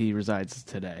where he resides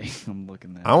today. I'm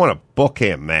looking at. I want to book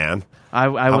him, man. I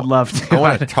would love to. I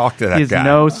want to talk to that he guy. has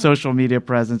no social media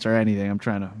presence or anything. I'm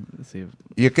trying to see if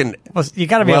you can. Well, you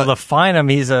got to be able to find him.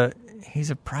 He's a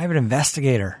private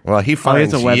investigator. Well, he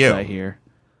finds it's a website here.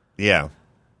 Yeah.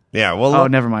 Yeah. Well. Oh,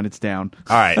 never mind. It's down.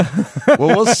 All right.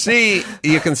 Well, we'll see.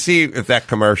 You can see if that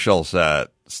commercial's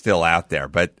still out there.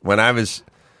 But when I was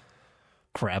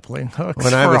grappling hooks.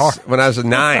 when I was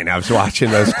 9, I was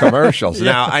watching those commercials.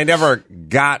 Now I never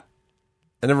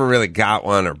really got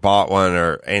one or bought one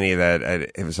or any of that.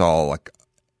 It was all like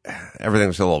everything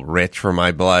was a little rich for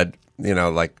my blood. You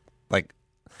know, like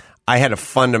I had a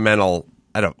fundamental.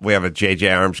 We have a J.J.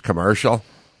 Arms commercial.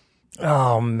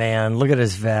 Oh man, look at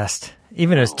his vest.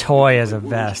 Even his toy has a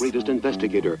vest. Greatest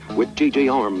investigator with J.J.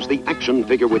 Arms, the action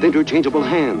figure with interchangeable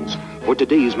hands. For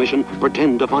today's mission,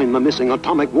 pretend to find the missing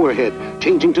atomic warhead.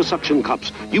 Changing to suction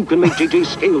cups, you can make J.J.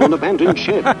 scale an abandoned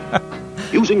shed.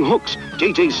 Using hooks,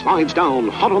 J.J. slides down,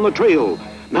 hot on the trail.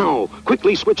 Now,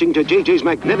 quickly switching to J.J.'s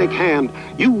magnetic hand,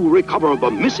 you recover the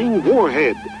missing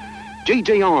warhead.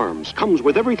 J.J. Arms comes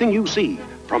with everything you see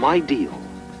from Ideal.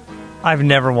 I've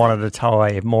never wanted a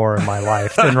toy more in my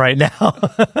life than right now.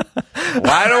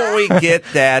 Why don't we get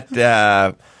that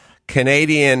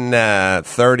Canadian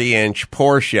 30-inch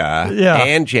Porsche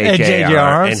and J.J.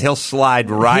 Arms, and he'll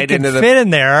slide right into the... fit in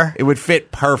there. It would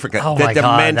fit perfectly. Oh the my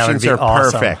God, dimensions that would be are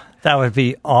awesome. perfect. That would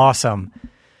be awesome.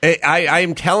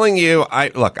 I'm telling you, I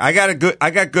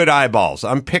got good eyeballs.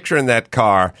 I'm picturing that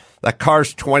car. That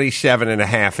car's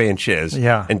 27.5 inches.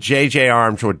 Yeah. And J.J.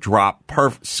 Arms would drop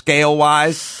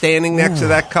scale-wise standing next to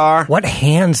that car. What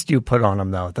hands do you put on them,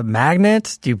 though? The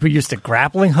magnets? Do you use the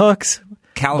grappling hooks?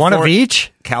 One of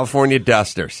each? California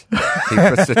dusters. He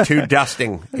puts the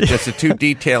two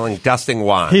detailing dusting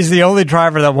wands. He's the only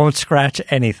driver that won't scratch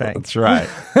anything. That's right.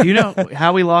 Do you know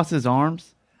how he lost his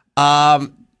arms?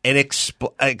 And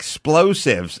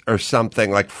explosives or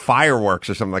something, like fireworks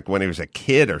or something, like when he was a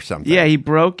kid or something. Yeah, he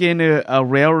broke into a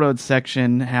railroad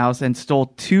section house and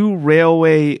stole 2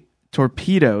 railway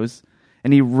torpedoes,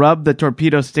 and he rubbed the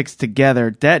torpedo sticks together,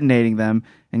 detonating them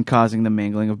and causing the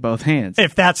mangling of both hands.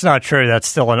 If that's not true, that's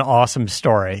still an awesome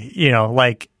story. You know,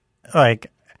 like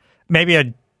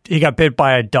maybe he got bit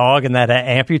by a dog and that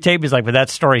amputate. He's like, but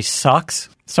that story sucks.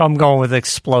 So I'm going with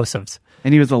explosives.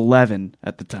 And he was 11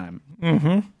 at the time.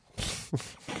 Mm-hmm.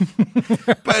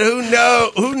 But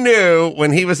who knew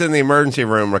when he was in the emergency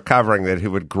room recovering that he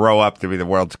would grow up to be the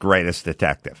world's greatest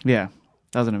detective? Yeah,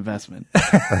 that was an investment.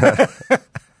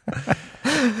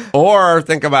 Or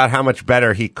think about how much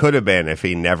better he could have been if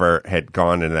he never had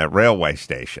gone into that railway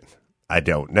station. I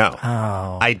don't know.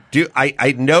 Oh.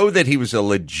 I know that he was a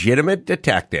legitimate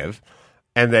detective,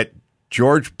 and that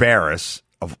George Barris,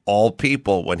 of all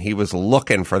people, when he was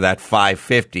looking for that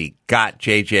 550, got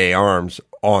J.J. Arms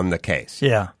on the case.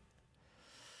 Yeah.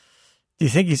 Do you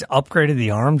think he's upgraded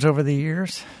the arms over the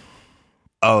years?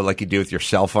 Oh, like you do with your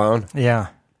cell phone? Yeah.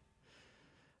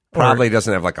 Probably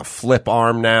doesn't have like a flip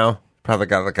arm now. Probably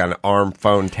got like an ARM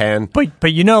Phone 10.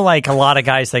 But you know, like a lot of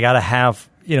guys, they got to have,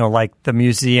 you know, like the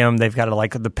museum, they've got to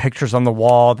like the pictures on the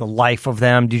wall, the life of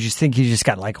them. Do you just think he just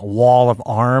got like a wall of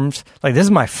arms? Like, this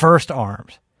is my first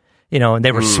arms. You know, and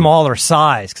they were smaller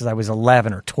size because I was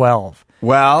 11 or 12.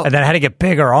 Well, and then I had to get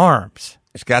bigger arms.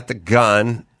 He's got the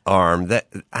gun arm. That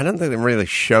I don't think they really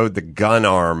showed the gun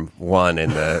arm one in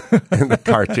the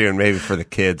cartoon. Maybe for the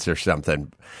kids or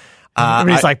something.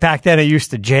 He's like, back then it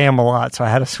used to jam a lot, so I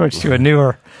had to switch to a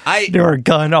newer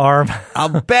gun arm.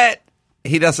 I'll bet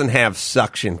he doesn't have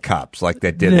suction cups like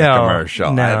they did in the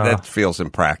commercial. No. That feels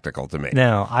impractical to me.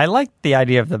 No, I like the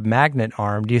idea of the magnet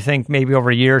arm. Do you think maybe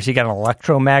over years he got an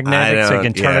electromagnetic so he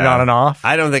can turn it on and off?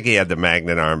 I don't think he had the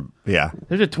magnet arm. Yeah.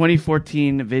 There's a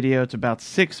 2014 video. It's about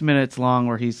 6 minutes long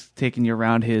where he's taking you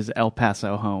around his El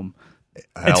Paso home.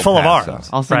 It's full of arms.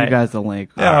 I'll send you guys the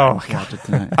link. Watch it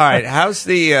tonight. All right. How's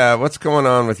what's going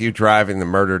on with you driving the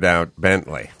murdered out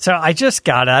Bentley? So I just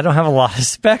got it. I don't have a lot of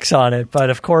specs on it, but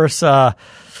of course, you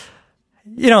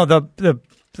know, the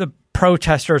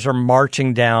protesters are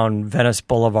marching down Venice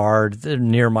Boulevard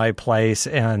near my place,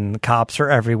 and the cops are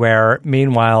everywhere.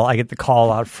 Meanwhile, I get the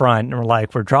call out front, and we're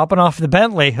like, we're dropping off the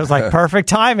Bentley. It was like perfect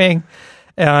timing.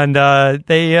 And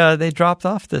they dropped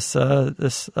off this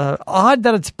odd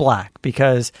that it's black,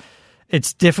 because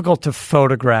it's difficult to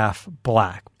photograph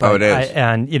black. But, it is.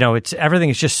 And you know, everything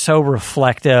is just so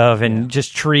reflective, and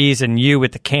just trees and you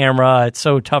with the camera. It's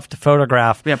so tough to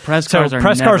photograph. Yeah, press cars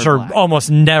are almost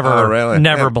never Oh, really?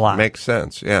 never black. Makes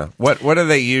sense. Yeah. What are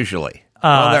they usually?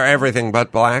 They're everything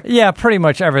but black? Yeah, pretty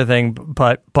much everything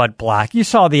but black. You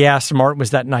saw the Aston Martin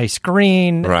was that nice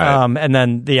green, right. And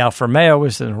then the Alfa Romeo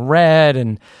was in red,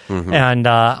 and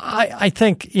I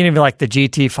think even like the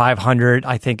GT 500,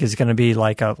 I think is going to be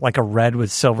like a red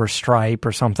with silver stripe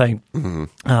or something.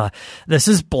 This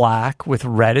is black with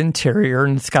red interior,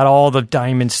 and it's got all the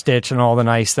diamond stitch and all the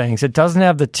nice things. It doesn't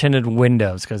have the tinted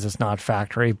windows because it's not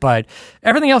factory, but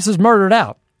everything else is murdered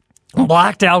out.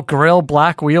 Blacked out grille,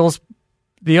 black wheels.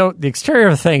 The exterior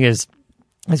of the thing is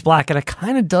black, and it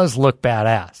kind of does look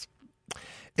badass.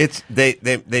 They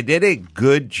did a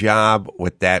good job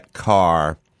with that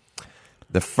car.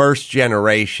 The first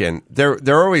generation,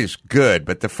 they're always good,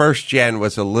 but the first gen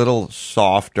was a little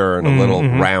softer and a little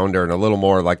rounder and a little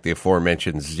more like the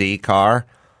aforementioned Z car.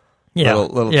 Yeah,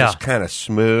 little just kind of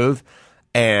smooth.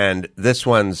 And this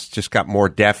one's just got more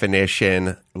definition,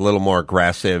 a little more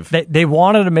aggressive. They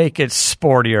wanted to make it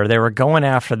sportier. They were going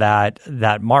after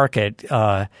that market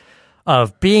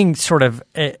of being sort of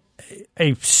a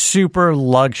super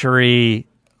luxury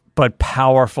but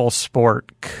powerful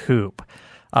sport coupe.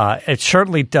 It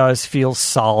certainly does feel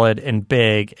solid and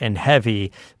big and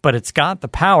heavy, but it's got the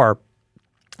power.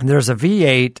 And there's a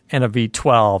V8 and a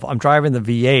V12. I'm driving the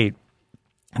V8,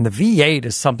 and the V8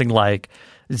 is something like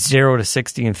 0 to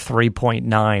 60 in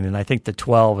 3.9, and I think the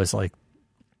 12 is like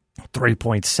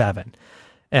 3.7.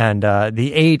 And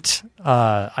the 8,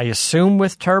 I assume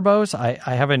with turbos.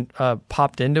 I haven't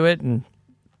popped into it and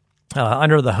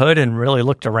under the hood and really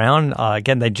looked around.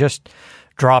 Again, they just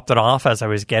dropped it off as I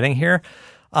was getting here.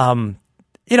 But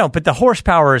the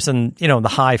horsepower is in, the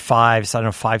high fives, I don't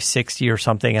know, 560 or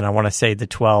something, and I want to say the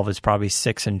 12 is probably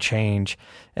 6 and change,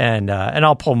 and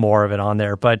I'll pull more of it on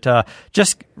there. But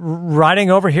just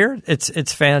riding over here,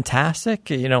 it's fantastic.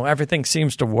 Everything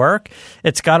seems to work.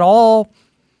 It's got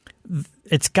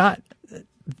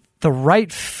the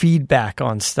right feedback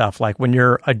on stuff, like when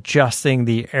you're adjusting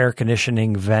the air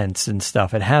conditioning vents and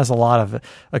stuff. It has a lot of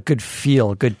a good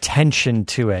feel, good tension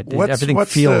to it. Everything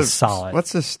feels solid.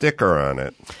 What's the sticker on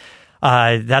it?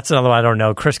 That's another one I don't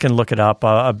know. Chris can look it up.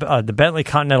 The Bentley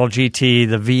Continental GT,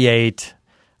 the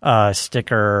V8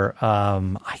 sticker,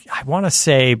 I want to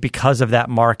say because of that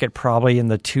market, probably in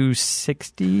the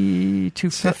 260,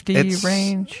 250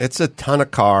 range. It's a ton of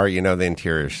car. The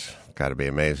interior's got to be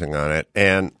amazing on it.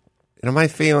 And my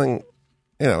feeling,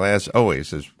 as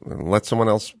always, is let someone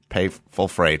else pay full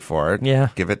freight for it. Yeah.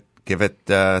 Give it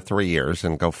 3 years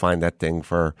and go find that thing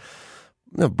for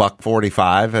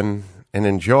 $145 and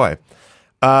enjoy.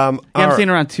 I'm seeing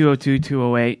around 202,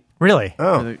 208. Really?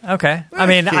 Oh, okay. I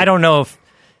mean, I don't know if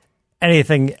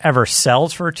anything ever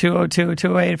sells for 202,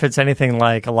 208. If it's anything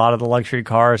like a lot of the luxury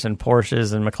cars and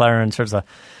Porsches and McLarens, there's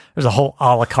a whole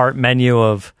a la carte menu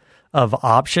of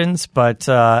options, but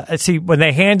see, when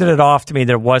they handed it off to me,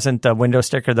 there wasn't a window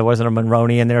sticker, there wasn't a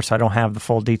Monroney in there, so I don't have the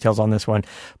full details on this one,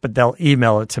 but they'll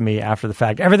email it to me after the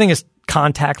fact. Everything is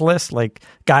contactless, like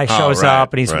guy shows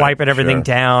up and he's wiping everything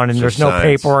down, and there's no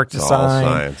paperwork to sign.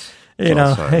 All science.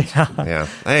 Yeah.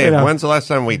 Hey, when's the last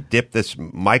time we dipped this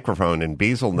microphone in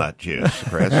hazelnut juice,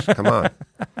 Chris? Come on.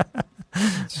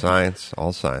 Science,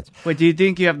 all science. Wait, do you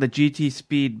think you have the GT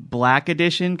Speed Black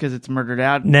Edition because it's murdered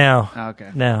out? No. Oh,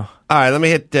 okay. No. All right, let me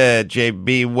hit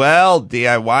JB Weld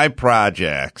DIY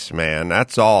projects, man.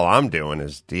 That's all I'm doing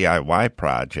is DIY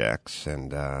projects.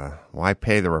 And why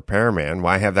pay the repairman?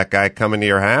 Why have that guy come into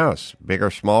your house? Big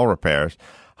or small repairs.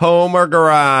 Home or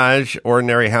garage,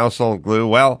 ordinary household glue.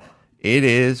 Well, it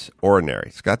is ordinary.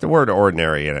 It's got the word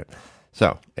ordinary in it.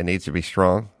 So it needs to be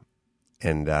strong.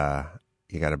 And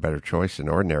you got a better choice than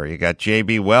ordinary. You got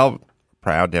JB Weld.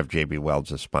 Proud to have JB Weld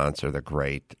as a sponsor. They're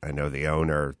great. I know the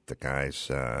owner, the guys.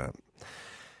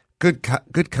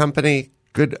 Good company,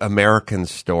 good American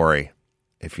story.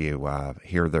 If you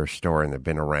hear their story, and they've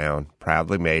been around,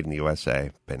 proudly made in the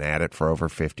USA, been at it for over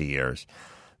 50 years.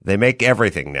 They make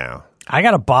everything now. I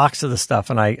got a box of the stuff,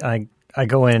 and I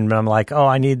go in, and I'm like,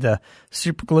 I need the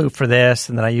super glue for this,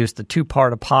 and then I use the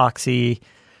 2-part epoxy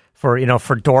for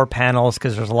door panels,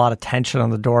 because there's a lot of tension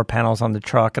on the door panels on the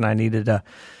truck, and I needed to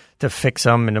fix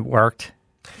them, and it worked.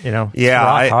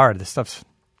 It's hard. This stuff's.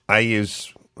 I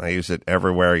use it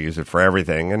everywhere. I use it for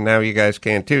everything, and now you guys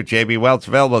can too. JB Weld's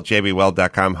available at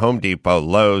jbweld.com, Home Depot,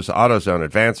 Lowe's, AutoZone,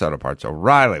 Advanced Auto Parts,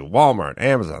 O'Reilly, Walmart,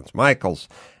 Amazon's, Michael's,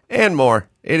 and more.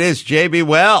 It is JB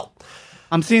Weld.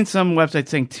 I'm seeing some websites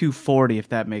saying 240, if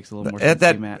that makes a little more sense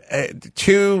to you, Matt.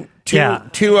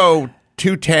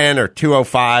 210 or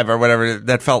 205 or whatever,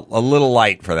 that felt a little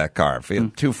light for that car.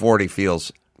 240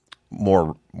 feels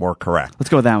more more correct. Let's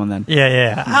go with that one then.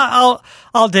 Yeah.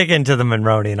 I'll dig into the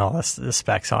Monroney and all the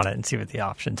specs on it and see what the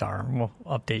options are. We'll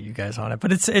update you guys on it.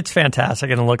 But it's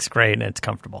fantastic and it looks great and it's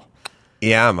comfortable.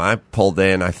 Yeah, I pulled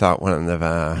in. I thought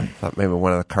thought maybe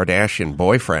one of the Kardashian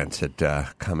boyfriends had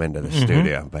come into the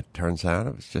studio, but turns out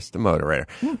it was just the Motorator.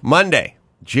 Monday,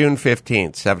 June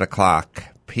 15th, 7:00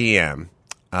 p.m.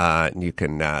 And you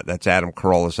can that's Adam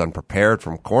Carolla's Unprepared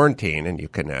from Quarantine, and you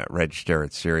can register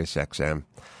at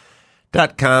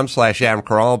SiriusXM.com/Adam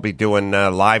Carolla. I'll be doing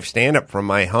live stand-up from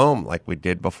my home like we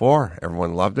did before.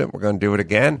 Everyone loved it. We're going to do it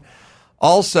again.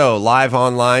 Also, live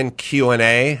online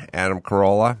Q&A, Adam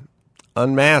Carolla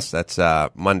Unmasked. That's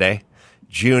Monday,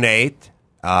 June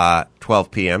 8th, 12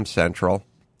 p.m. Central,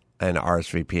 and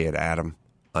RSVP at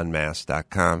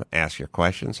AdamUnmasked.com. Ask your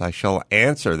questions. I shall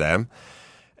answer them.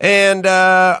 And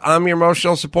I'm Your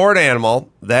Emotional Support Animal.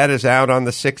 That is out on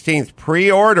the 16th.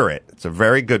 Pre-order it. It's a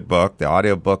very good book. The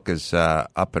audiobook is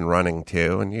up and running,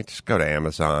 too. And you just go to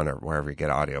Amazon or wherever you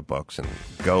get audiobooks and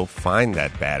go find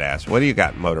that badass. What do you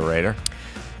got, Motorator?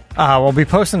 We'll be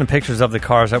posting the pictures of the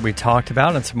cars that we talked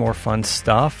about and some more fun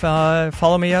stuff.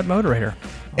 Follow me at Motorator.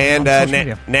 And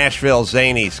Nashville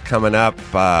Zanies coming up.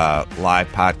 Live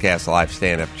podcast, live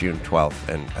stand-up June 12th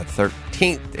and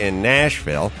 13th in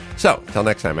Nashville. So, until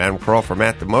next time, Adam Carolla for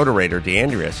Matt the Motorator,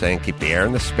 DeAndrea saying keep the air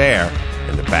in the spare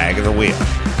and the bag in the wheel.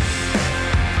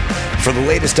 For the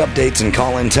latest updates and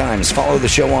call-in times, follow the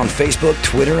show on Facebook,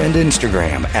 Twitter, and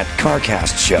Instagram at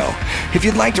CarCast Show. If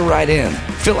you'd like to write in,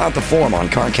 fill out the form on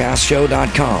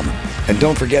CarCastShow.com. And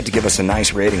don't forget to give us a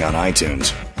nice rating on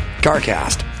iTunes.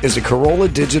 CarCast is a Corolla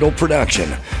digital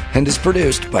production and is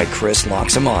produced by Chris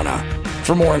Loxamana.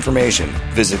 For more information,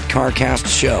 visit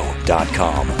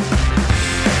CarCastShow.com.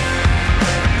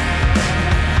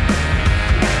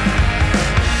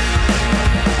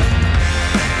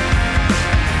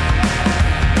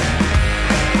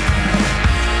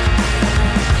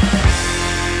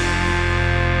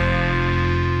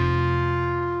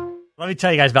 Let me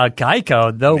tell you guys about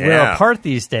Geico. Though we're apart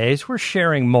these days, we're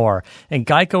sharing more. And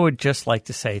Geico would just like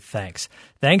to say thanks.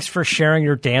 Thanks for sharing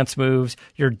your dance moves,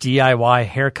 your DIY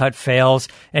haircut fails,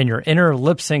 and your inner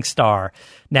lip sync star.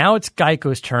 Now it's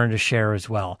Geico's turn to share as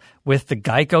well with the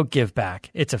Geico Give Back.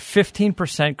 It's a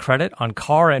 15% credit on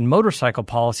car and motorcycle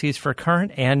policies for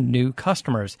current and new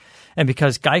customers. And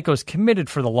because Geico's committed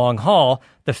for the long haul,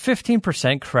 the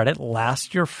 15% credit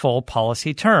lasts your full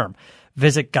policy term.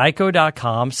 Visit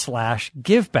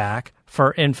geico.com/giveback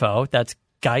for info. That's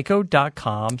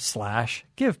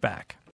geico.com/giveback.